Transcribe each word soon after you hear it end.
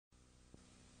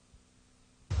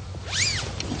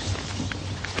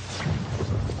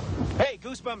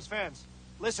Goosebumps fans,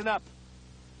 listen up.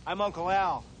 I'm Uncle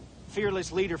Al,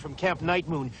 fearless leader from Camp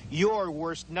Nightmoon, your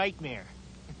worst nightmare.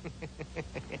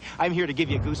 I'm here to give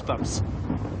you goosebumps.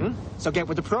 So get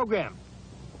with the program.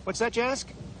 What's that, you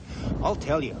ask? I'll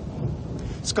tell you.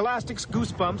 Scholastic's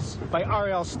Goosebumps by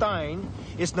R.L. Stine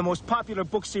is the most popular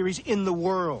book series in the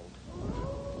world.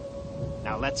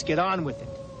 Now let's get on with it.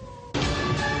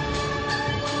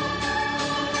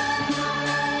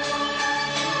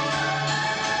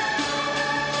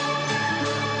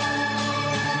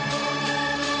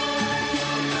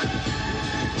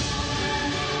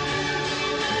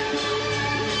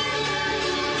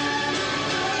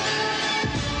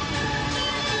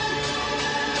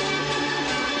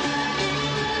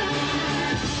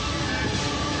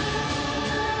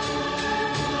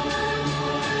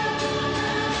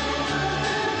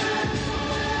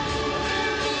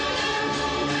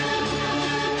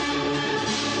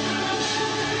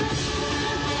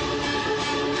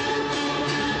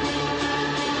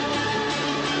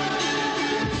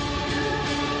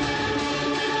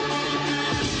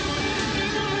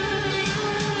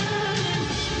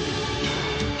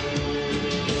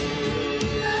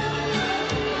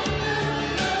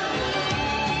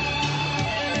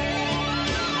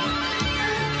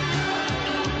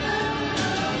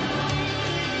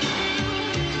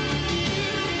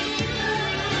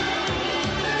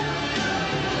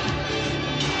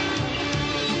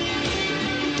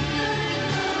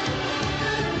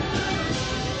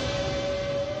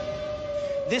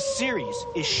 This series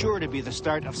is sure to be the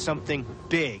start of something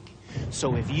big.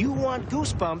 So if you want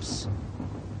goosebumps,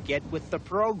 get with the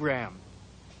program.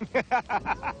 Can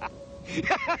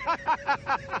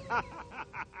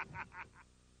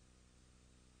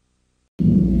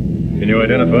you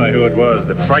identify who it was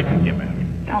that frightened you,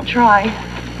 ma'am? I'll try.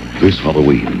 This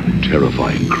Halloween,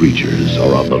 terrifying creatures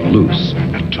are on the loose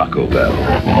at Taco Bell.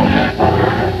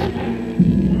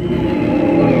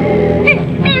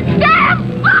 It's them!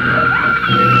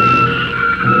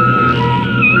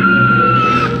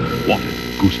 Wanted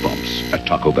Goosebumps at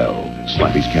Taco Bell.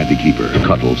 Slappy's Candy Keeper,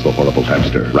 Cuddles the Horrible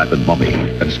Hamster, Rapid Mummy,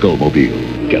 and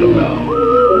Skullmobile. Get them now.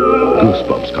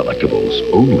 Goosebumps collectibles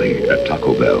only at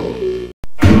Taco Bell.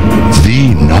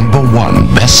 The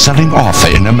 #1 best-selling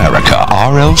author in America,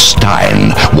 R.L.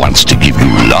 Stine, wants to give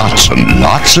you lots and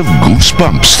lots of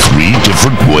goosebumps 3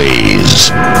 different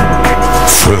ways.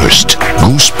 First,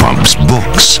 Goosebumps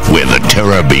books, where the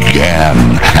terror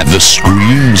began and the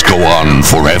screams go on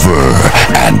forever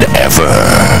and ever.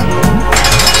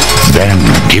 Then,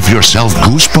 give yourself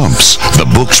Goosebumps, the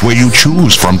books where you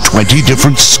choose from 20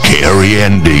 different scary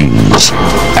endings.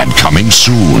 And coming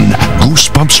soon,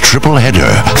 Goosebumps triple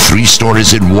header, 3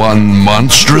 stories in one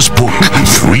monstrous book,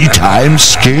 3 times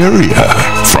scarier.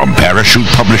 From Parachute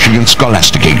Publishing and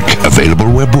Scholastic Inc., available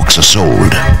where books are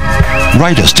sold.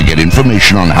 Write us to get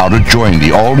information on how to join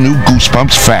the all-new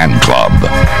Goosebumps fan club.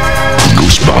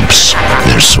 Goosebumps,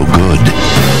 they're so good,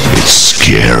 it's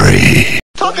scary.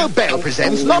 Taco Bell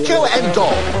presents Nacho and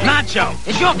Dog. Nacho,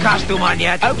 is your costume on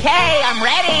yet? Okay, I'm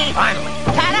ready. Finally.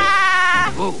 Ta-da!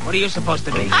 Ooh, what are you supposed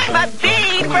to be? I'm a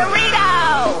big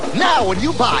burrito! Now, when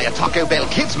you buy a Taco Bell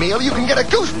Kids meal, you can get a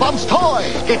Goosebumps toy.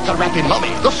 Get the Rapid Mummy,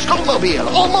 the Skullmobile,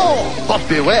 or more. But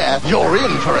beware, you're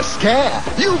in for a scare.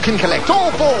 You can collect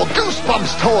all 4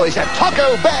 Goosebumps toys at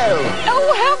Taco Bell.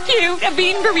 Oh, how cute! A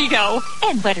bean burrito.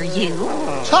 And what are you?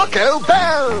 Taco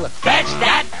Bell! Fetch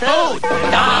that food,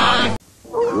 dog!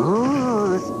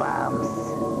 Goosebumps.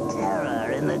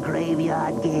 Terror in the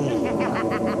graveyard game.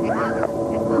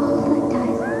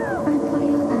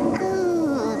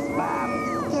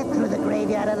 Goosebumps. Get through the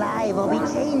graveyard alive or be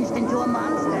changed into a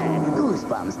monster.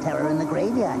 Goosebumps. Terror in the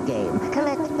graveyard game.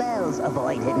 Collect bells.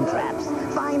 Avoid hidden traps.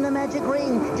 Find the magic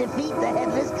ring. Defeat the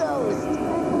headless ghost.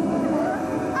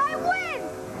 I win!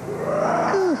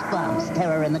 Goosebumps.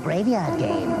 Terror in the graveyard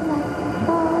game.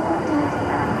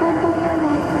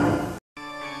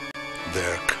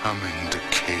 They're coming to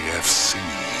KFC.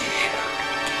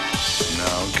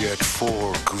 Now get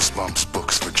 4 Goosebumps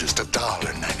books for just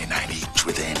 $1.99 each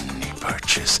with any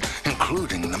purchase,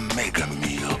 including the mega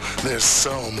meal. There's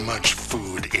so much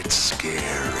food, it's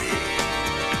scary.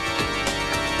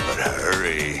 But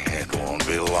hurry, it won't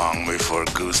be long before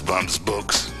Goosebumps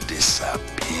books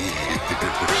disappear.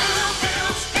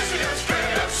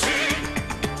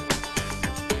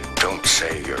 Don't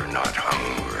say you're not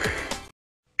hungry.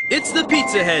 It's the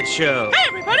Pizza Head Show. Hey,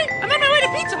 everybody! I'm on my way to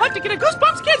Pizza Hut to get a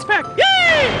Goosebumps Kids Pack.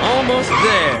 Yay! Almost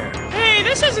there. Hey,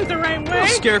 this isn't the right way. Well,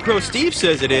 Scarecrow Steve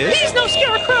says it is. He's no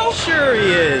scarecrow. Sure he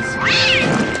is.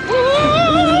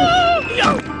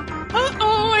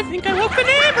 Uh-oh, I think I woke the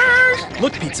neighbors.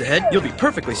 Look, Pizza Head, you'll be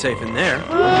perfectly safe in there.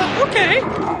 Okay.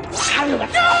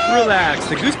 Relax,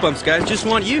 the Goosebumps guys just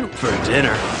want you for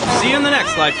dinner. See you in the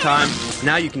next lifetime.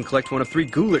 Now you can collect one of 3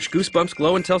 ghoulish Goosebumps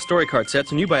Glow and Tell story card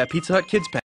sets when you buy a Pizza Hut Kids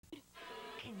Pack.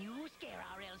 Can you scare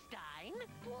R.L. Stein?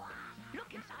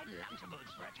 Look inside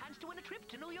Lunchables for a chance to win a trip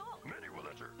to New York. Many will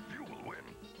enter, few will win.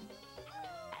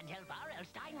 And help R.L.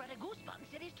 Stein write a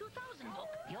Goosebumps Series 2000 book.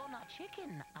 You're not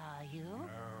chicken, are you?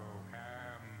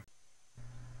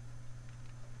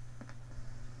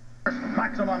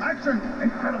 Maximum action!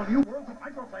 Incredible new worlds of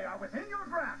hyperplay are within your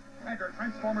grasp! Enter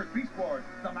Transformers Beast Wars.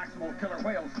 The Maximal Killer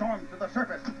Whale storms to the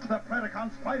surface. The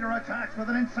Predacon Spider attacks with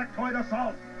an insectoid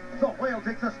assault. The whale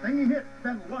takes a stinging hit,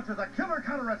 then launches a killer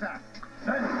counterattack.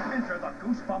 Then enter the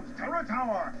Goosebumps Terror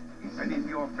Tower. Even in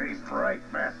your face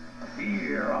frightness,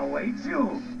 fear awaits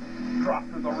you. Drop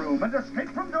through the room and escape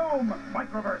from doom.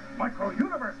 Microverse,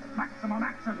 micro-universe, maximum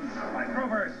action.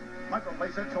 Microverse.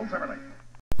 Microplay said sold separately.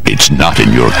 It's not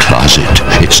in your closet.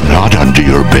 It's not under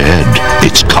your bed.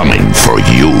 It's coming for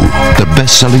you. The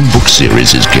best-selling book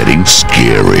series is getting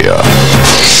scarier.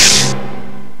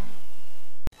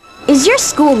 Is your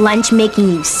school lunch making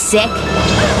you sick?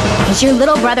 Is your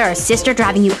little brother or sister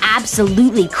driving you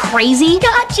absolutely crazy?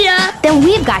 Gotcha! Then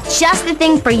we've got just the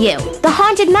thing for you. The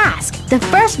Haunted Mask, the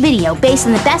first video based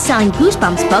on the best-selling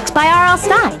Goosebumps books by R.L.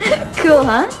 Stein. Cool,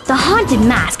 huh? The Haunted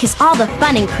Mask is all the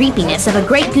fun and creepiness of a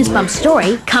great Goosebumps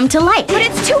story come to life. But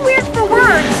it's too weird for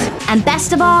words! And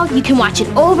best of all, you can watch it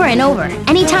over and over,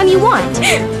 anytime you want.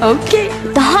 Okay.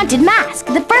 The Haunted Mask,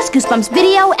 the first Goosebumps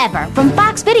video ever from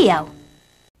Fox Video.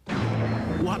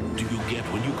 What do you get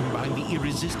when you combine the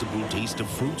irresistible taste of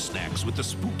fruit snacks with the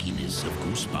spookiness of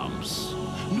Goosebumps?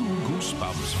 New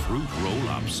Goosebumps fruit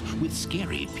roll-ups with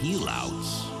scary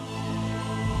peel-outs.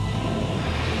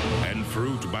 And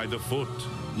fruit by the foot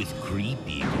with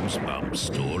creepy Goosebumps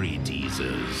story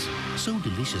teasers. So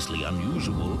deliciously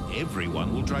unusual,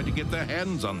 everyone will try to get their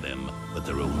hands on them. But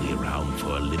they're only around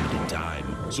for a limited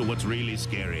time. So what's really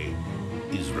scary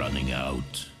is running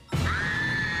out.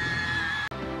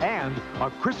 And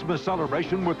a Christmas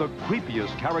celebration with the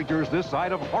creepiest characters this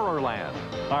side of Horrorland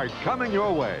are coming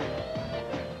your way.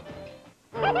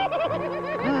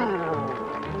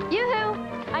 Yoo-hoo!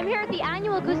 I'm here at the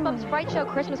annual Goosebumps Fright Show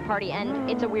Christmas party, and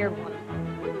it's a weird one.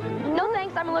 No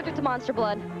thanks, I'm allergic to monster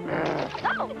blood.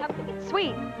 Oh,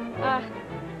 sweet.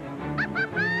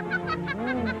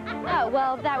 Oh,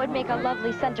 well, that would make a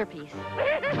lovely centerpiece.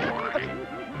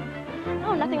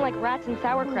 Oh, nothing like rats and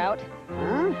sauerkraut.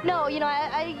 No, you know,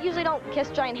 I usually don't kiss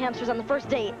giant hamsters on the first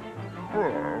date.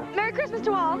 Merry Christmas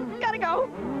to all. Gotta go.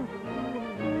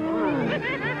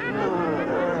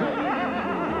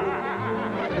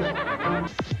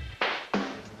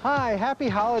 Hi, happy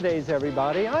holidays,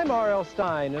 everybody. I'm R.L.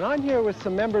 Stein, and I'm here with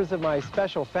some members of my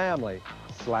special family.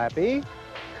 Slappy,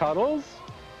 Cuddles,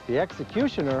 the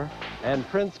Executioner, and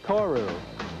Prince Koru.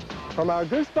 From our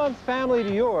Goosebumps family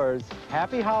to yours,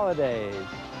 happy holidays.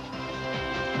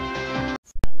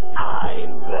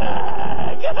 I'm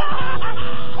back!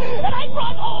 And I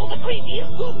brought all the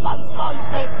creepiest Goosebumps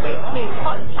monsters with me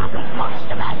for Slappy's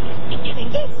Monster Madness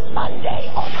beginning this Monday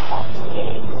on Fox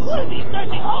Kids. We'll be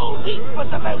searching all week for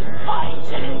the most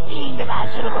fine-chilling themed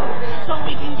imaginable so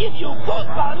we can give you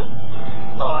Goosebumps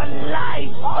for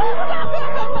life!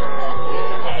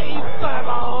 Hey,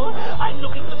 Furbo! I'm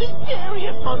looking for the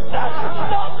scariest monster,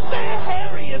 not the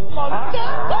hairiest monster!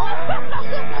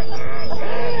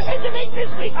 And to make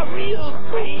this week a real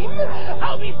scream,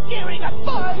 I'll be scaring a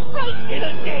fun, bright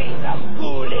little days of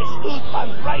ghoulish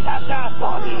Goosebumps right after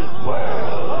Bobby's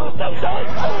World. The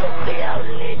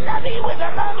only Slappy with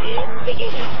a mommy,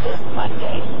 beginning this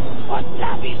Monday on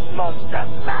Slappy's Monster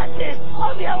Madness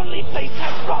on the only place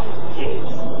that rocks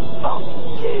kids. Fox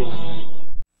Kids.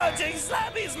 Watching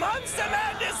Slappy's Monster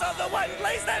Madness on the one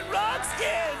place that rocks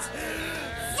kids.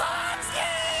 Fox Kids!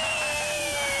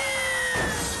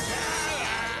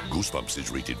 Goosebumps is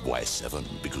rated Y7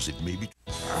 because it may be...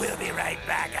 We'll be right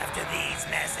back after these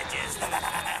messages.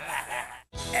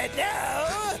 And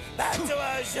now, back to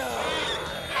our show.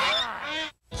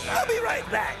 I'll be right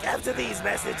back after these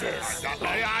messages.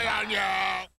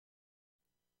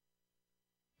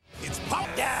 It's pop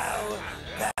now.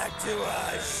 Back to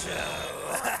our show.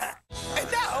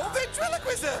 And now,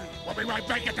 ventriloquism. We'll be right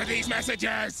back after these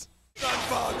messages. On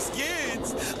Fox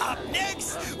Kids. Up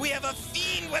next, we have a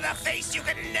fiend with a face you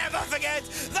can never forget.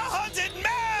 The Haunted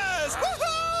Mask.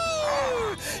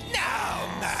 Woohoo! Now,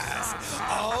 Mask.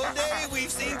 All day we've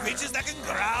seen creatures that can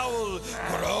growl,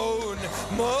 groan,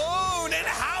 moan, and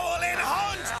howl and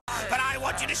haunt. But I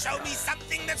want you to show me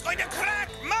something that's going to crack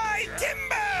my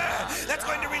timber. That's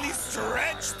What's going to really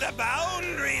stretch the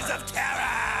boundaries of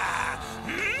terror?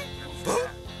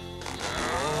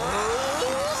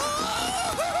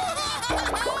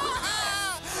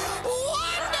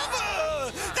 Wonderful!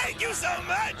 Thank you so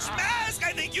much, Mask!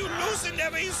 I think you loosened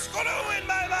every screw in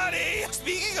my body!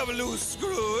 Speaking of loose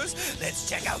screws, let's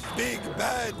check out Big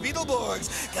Bad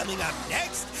Beetleborgs. Coming up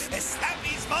next, as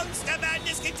Slappy's Monster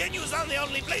Madness continues on the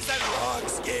only place that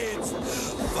rocks kids.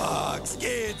 Fox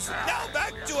Kids. Now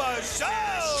back to our show!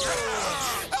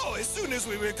 Oh, as soon as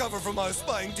we recover from our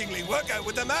spine-tingling workout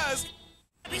with the Mask,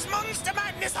 Slappy's Monster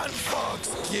Madness on Fox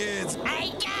Kids.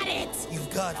 I got it! You've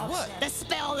got what? The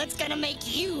spell that's gonna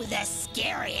make you the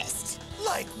scariest.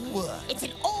 Like what? It's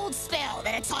an old spell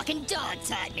that a talking dog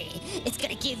taught me. It's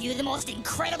gonna give you the most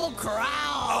incredible growl.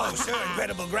 Oh, sure,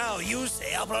 incredible growl. You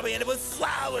say I'll probably end up with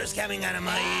flowers coming out of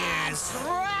my ears.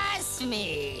 Trust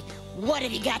me. What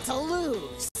have you got to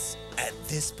lose? At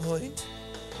this point,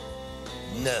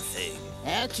 nothing.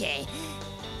 Okay.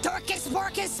 Dorcas,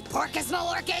 Porcus, Porcus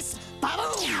Malorcus,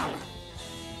 ba-boom!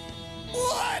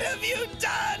 What have you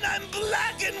done? I'm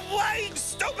black and white,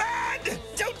 stupid!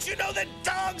 Don't you know that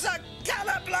dogs are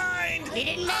colorblind? They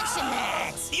didn't mention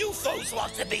that. You folks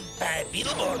watch the Big Bad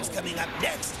Beetleborgs coming up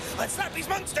next on Slappy's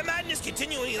Monster Madness,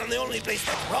 continuing on the only place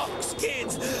that rocks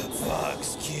kids,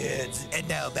 Fox Kids. And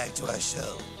now back to our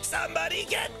show. Somebody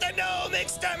get the gnome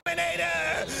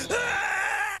exterminator!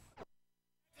 Ah!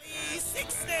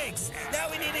 6 snakes. Now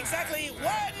we need exactly 1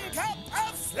 cup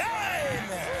of slime.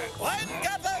 1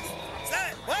 cup of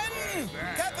slime. 1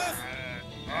 cup of...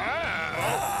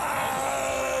 Oh!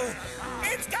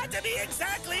 It's got to be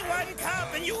exactly 1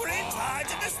 cup, and you were in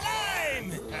charge of the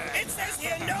slime. It says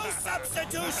here no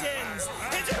substitutions.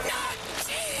 It's not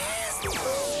cheese.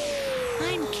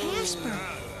 I'm Casper.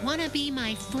 Wanna be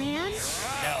my friend?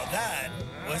 Now that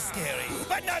was scary,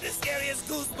 but not as scary as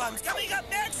Goosebumps. Coming up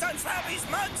next on Slappy's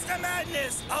Monster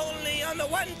Madness, only on the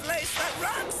one place that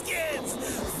rocks kids,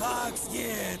 Fox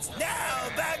Kids.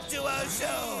 Now back to our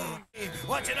show.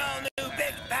 Watching all new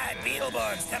Big Bad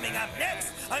Beetleborgs coming up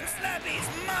next on Slappy's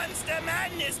Monster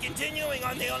Madness, continuing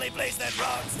on the only place that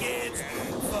rocks kids,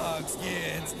 Fox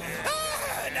Kids.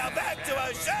 Now back to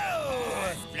our show.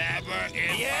 Flabber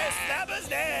in Yes, Flabber's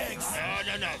next.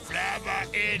 No. Flabber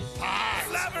in pot.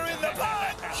 Flabber in the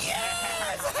pot.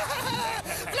 Yes!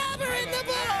 Flabber in the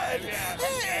pot.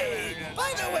 Hey,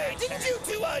 by the way, didn't you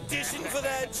two audition for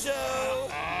that show?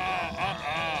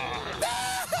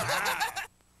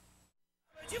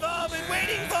 You've all been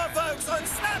waiting for, folks, on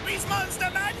Slappy's Monster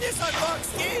Madness on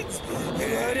Fox Kids. You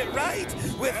heard it right.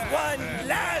 With one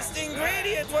last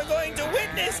ingredient, we're going to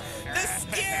witness the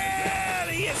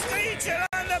scariest creature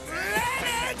on the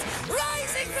planet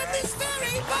rising from this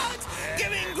very pot,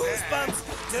 giving goosebumps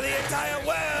to the entire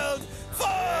world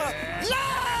for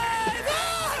life.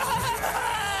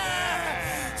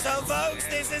 So, folks,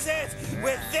 this is it.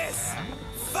 With this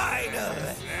final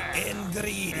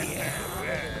ingredient.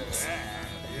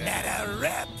 Let her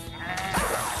rip!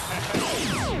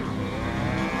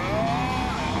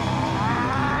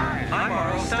 I'm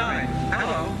R.L. Stein.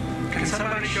 Hello. Can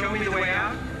somebody show me the way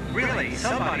out? Really,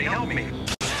 somebody help me.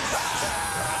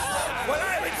 While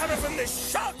I recover from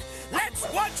this shock, let's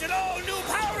watch an all-new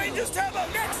Power Rangers Turbo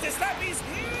next as Slappy's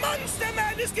Monster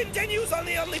Madness continues on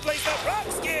the only place that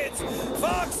rocks kids,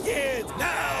 Fox Kids.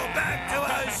 Now back to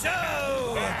our